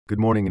Good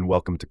morning and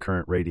welcome to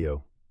Current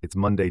Radio. It's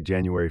Monday,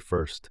 January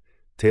 1st.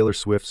 Taylor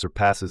Swift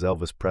surpasses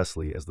Elvis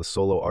Presley as the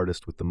solo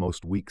artist with the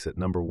most weeks at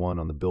number one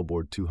on the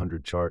Billboard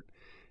 200 chart,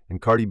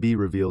 and Cardi B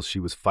reveals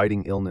she was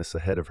fighting illness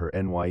ahead of her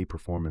NYE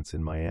performance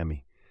in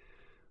Miami.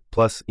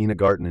 Plus,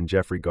 Garten and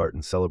Jeffrey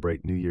Garten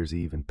celebrate New Year's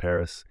Eve in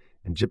Paris,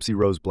 and Gypsy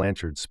Rose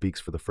Blanchard speaks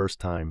for the first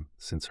time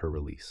since her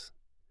release.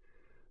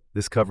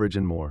 This coverage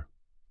and more,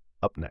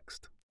 up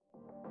next.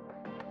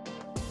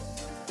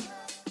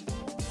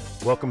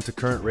 Welcome to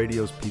Current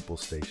Radio's People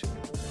Station.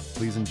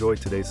 Please enjoy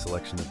today's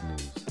selection of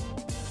news.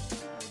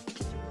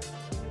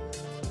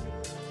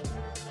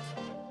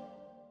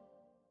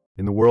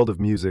 In the world of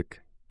music,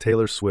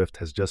 Taylor Swift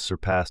has just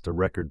surpassed a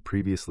record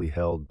previously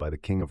held by the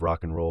king of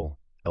rock and roll,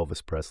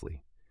 Elvis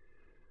Presley.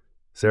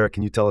 Sarah,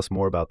 can you tell us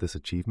more about this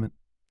achievement?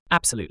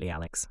 Absolutely,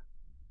 Alex.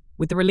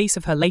 With the release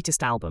of her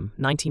latest album,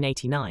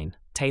 1989,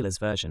 Taylor's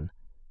Version,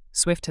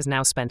 Swift has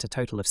now spent a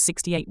total of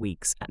 68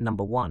 weeks at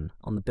number one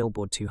on the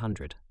Billboard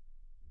 200.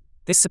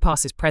 This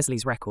surpasses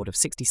Presley's record of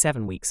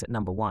 67 weeks at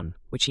number one,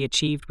 which he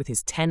achieved with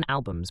his 10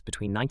 albums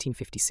between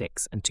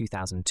 1956 and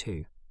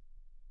 2002.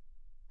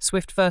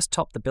 Swift first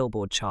topped the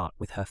Billboard chart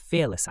with her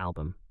Fearless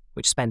album,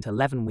 which spent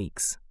 11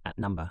 weeks at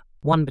number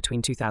one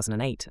between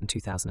 2008 and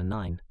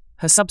 2009.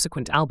 Her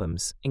subsequent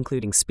albums,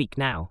 including Speak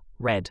Now,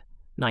 Red,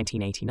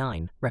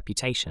 1989,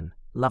 Reputation,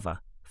 Lover,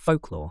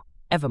 Folklore,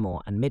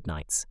 Evermore, and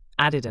Midnights,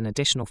 added an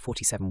additional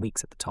 47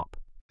 weeks at the top.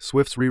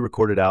 Swift's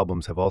re-recorded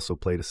albums have also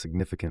played a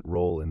significant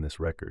role in this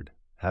record,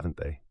 haven't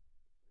they?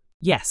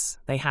 Yes,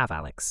 they have,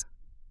 Alex.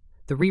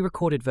 The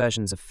re-recorded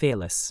versions of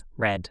Fearless,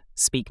 Red,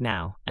 Speak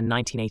Now, and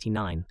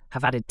 1989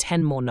 have added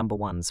 10 more number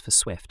ones for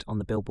Swift on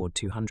the Billboard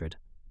 200.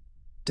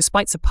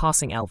 Despite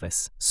surpassing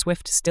Elvis,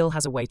 Swift still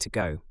has a way to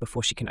go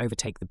before she can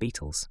overtake the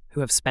Beatles,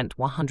 who have spent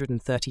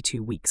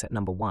 132 weeks at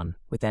number one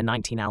with their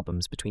 19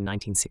 albums between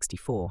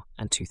 1964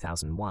 and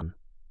 2001.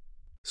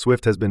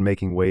 Swift has been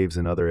making waves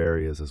in other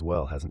areas as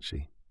well, hasn't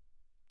she?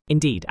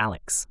 Indeed,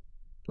 Alex.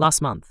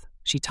 Last month,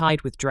 she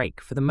tied with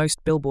Drake for the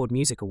most Billboard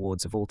Music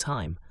Awards of all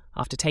time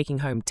after taking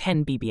home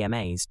 10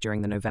 BBMAs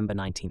during the November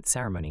 19th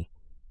ceremony.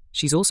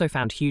 She's also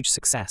found huge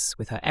success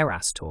with her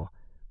Eras tour,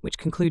 which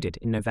concluded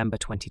in November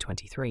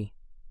 2023.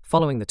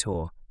 Following the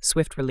tour,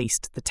 Swift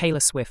released the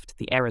Taylor Swift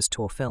The Eras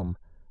Tour film,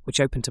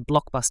 which opened to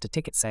blockbuster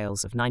ticket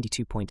sales of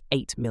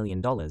 $92.8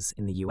 million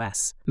in the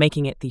US,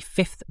 making it the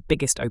fifth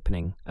biggest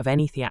opening of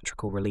any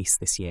theatrical release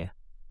this year.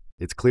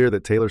 It's clear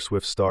that Taylor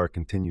Swift's star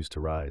continues to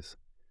rise.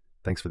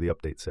 Thanks for the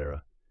update,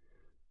 Sarah.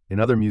 In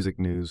other music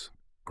news,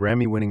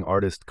 Grammy-winning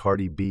artist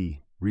Cardi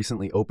B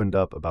recently opened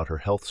up about her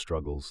health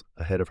struggles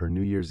ahead of her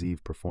New Year's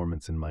Eve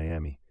performance in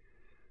Miami.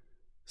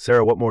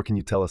 Sarah, what more can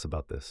you tell us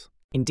about this?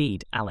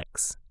 Indeed,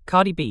 Alex.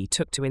 Cardi B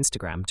took to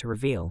Instagram to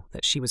reveal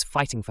that she was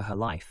fighting for her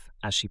life,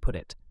 as she put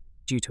it,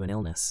 due to an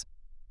illness.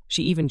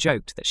 She even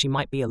joked that she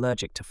might be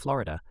allergic to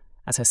Florida,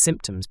 as her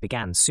symptoms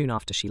began soon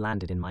after she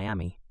landed in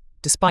Miami.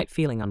 Despite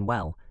feeling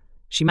unwell,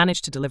 she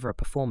managed to deliver a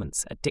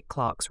performance at Dick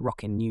Clark's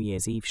Rockin' New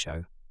Year's Eve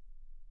show.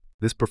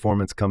 This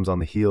performance comes on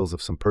the heels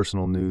of some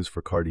personal news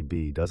for Cardi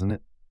B, doesn't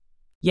it?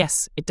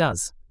 Yes, it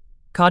does.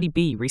 Cardi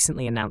B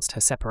recently announced her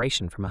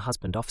separation from her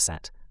husband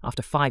Offset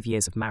after 5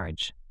 years of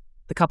marriage.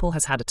 The couple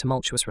has had a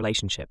tumultuous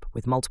relationship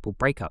with multiple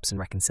breakups and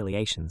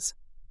reconciliations.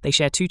 They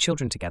share 2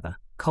 children together,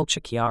 Culture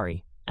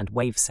Chiari and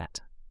Waveset.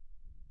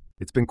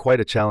 It's been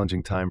quite a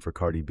challenging time for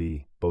Cardi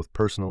B, both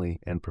personally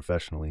and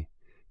professionally.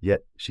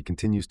 Yet, she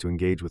continues to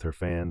engage with her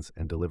fans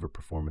and deliver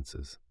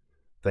performances.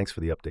 Thanks for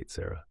the update,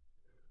 Sarah.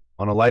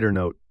 On a lighter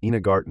note,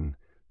 Garten,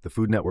 the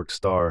Food Network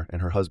star,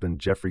 and her husband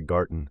Jeffrey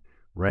Garten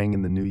rang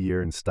in the new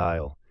year in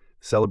style,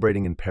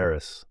 celebrating in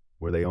Paris,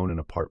 where they own an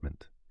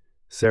apartment.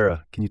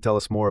 Sarah, can you tell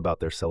us more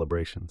about their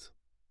celebrations?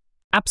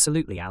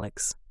 Absolutely,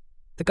 Alex.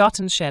 The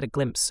Gartens shared a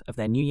glimpse of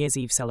their New Year's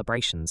Eve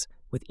celebrations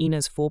with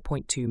Ina's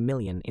 4.2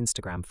 million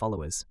Instagram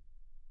followers.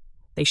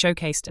 They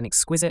showcased an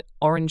exquisite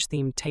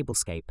orange-themed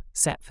tablescape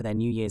set for their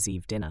New Year's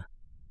Eve dinner.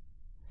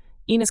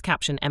 Ina's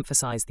caption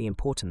emphasized the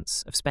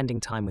importance of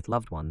spending time with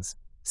loved ones,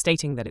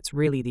 stating that it's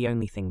really the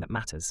only thing that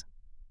matters.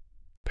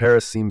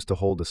 Paris seems to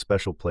hold a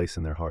special place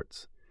in their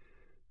hearts.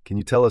 Can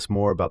you tell us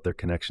more about their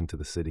connection to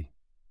the city?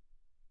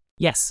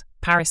 Yes,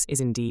 Paris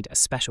is indeed a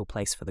special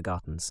place for the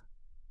Gartens.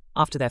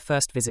 After their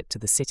first visit to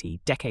the city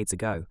decades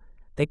ago,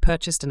 they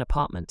purchased an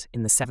apartment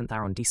in the 7th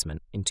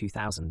arrondissement in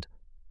 2000.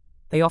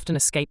 They often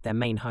escape their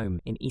main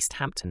home in East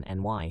Hampton,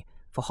 NY,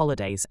 for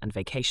holidays and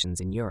vacations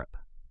in Europe.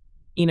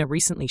 Ina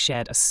recently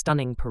shared a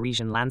stunning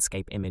Parisian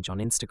landscape image on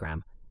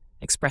Instagram,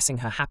 expressing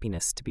her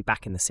happiness to be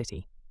back in the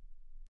city.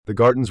 The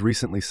Gartens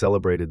recently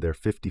celebrated their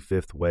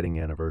 55th wedding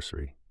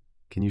anniversary.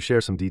 Can you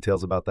share some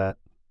details about that?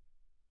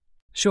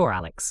 Sure,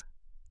 Alex.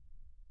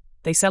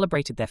 They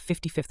celebrated their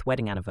 55th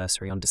wedding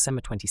anniversary on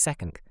December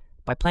 22nd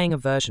by playing a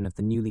version of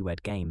the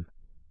Newlywed Game.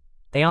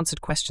 They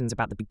answered questions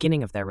about the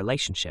beginning of their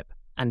relationship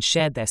and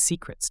shared their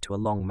secrets to a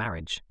long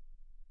marriage.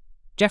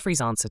 Jeffrey's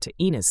answer to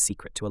Ina's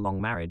secret to a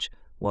long marriage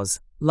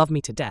was, "Love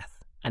me to death,"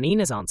 and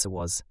Ina's answer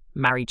was,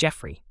 "Marry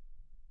Jeffrey."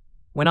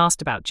 When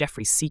asked about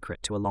Jeffrey's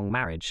secret to a long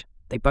marriage,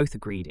 they both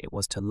agreed it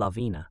was to love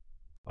Ina.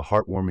 A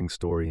heartwarming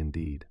story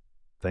indeed.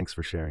 Thanks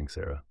for sharing,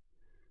 Sarah.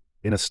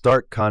 In a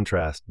stark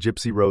contrast,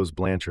 Gypsy Rose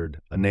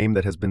Blanchard, a name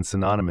that has been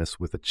synonymous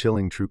with a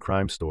chilling true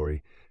crime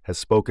story, has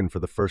spoken for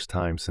the first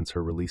time since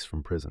her release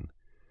from prison.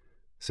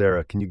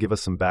 Sarah, can you give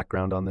us some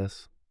background on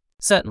this?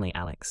 Certainly,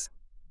 Alex.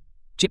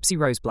 Gypsy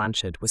Rose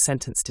Blanchard was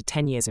sentenced to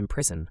 10 years in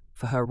prison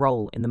for her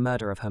role in the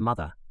murder of her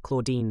mother,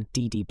 Claudine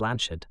D.D.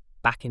 Blanchard,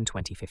 back in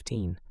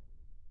 2015.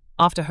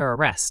 After her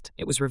arrest,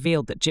 it was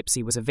revealed that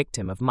Gypsy was a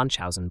victim of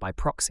Munchausen by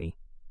proxy,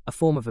 a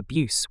form of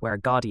abuse where a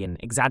guardian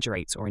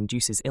exaggerates or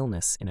induces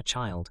illness in a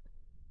child.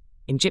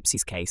 In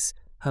Gypsy's case,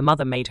 her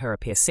mother made her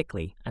appear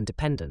sickly and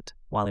dependent,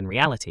 while in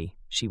reality,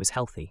 she was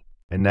healthy.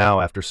 And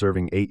now, after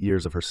serving 8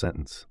 years of her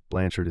sentence,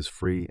 Blanchard is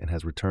free and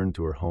has returned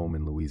to her home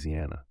in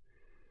Louisiana.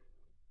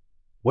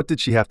 What did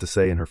she have to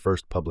say in her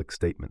first public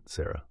statement,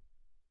 Sarah?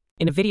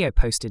 In a video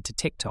posted to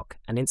TikTok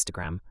and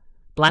Instagram,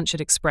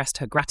 Blanchard expressed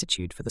her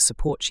gratitude for the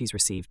support she's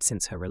received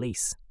since her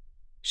release.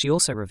 She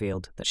also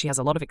revealed that she has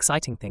a lot of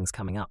exciting things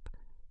coming up,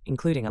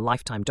 including a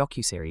Lifetime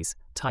docuseries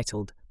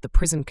titled The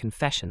Prison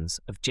Confessions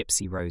of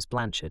Gypsy Rose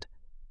Blanchard,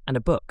 and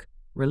a book,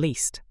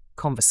 released,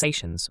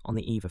 Conversations on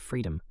the Eve of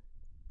Freedom.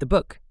 The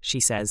book, she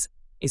says,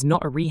 is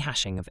not a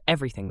rehashing of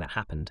everything that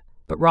happened,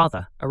 but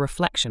rather a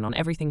reflection on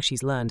everything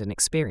she's learned and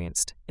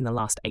experienced in the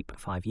last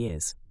 8.5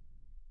 years.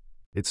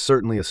 It's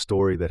certainly a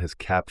story that has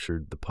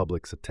captured the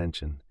public's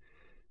attention,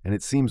 and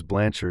it seems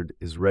Blanchard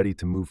is ready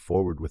to move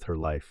forward with her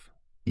life,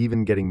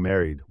 even getting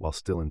married while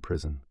still in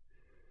prison.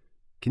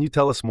 Can you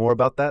tell us more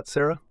about that,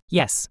 Sarah?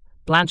 Yes,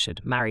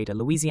 Blanchard married a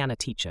Louisiana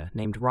teacher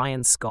named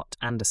Ryan Scott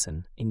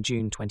Anderson in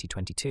June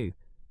 2022,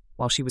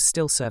 while she was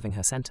still serving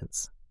her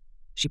sentence.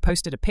 She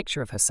posted a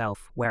picture of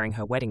herself wearing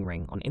her wedding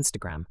ring on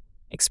Instagram,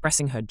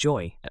 expressing her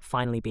joy at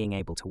finally being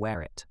able to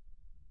wear it.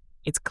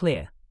 It's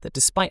clear that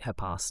despite her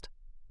past,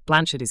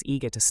 Blanchard is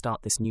eager to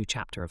start this new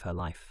chapter of her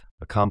life.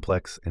 A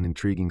complex and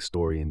intriguing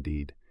story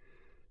indeed.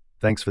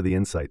 Thanks for the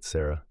insights,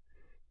 Sarah.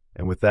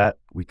 And with that,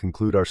 we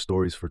conclude our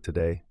stories for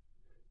today.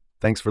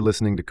 Thanks for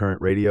listening to Current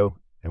Radio,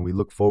 and we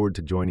look forward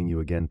to joining you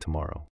again tomorrow.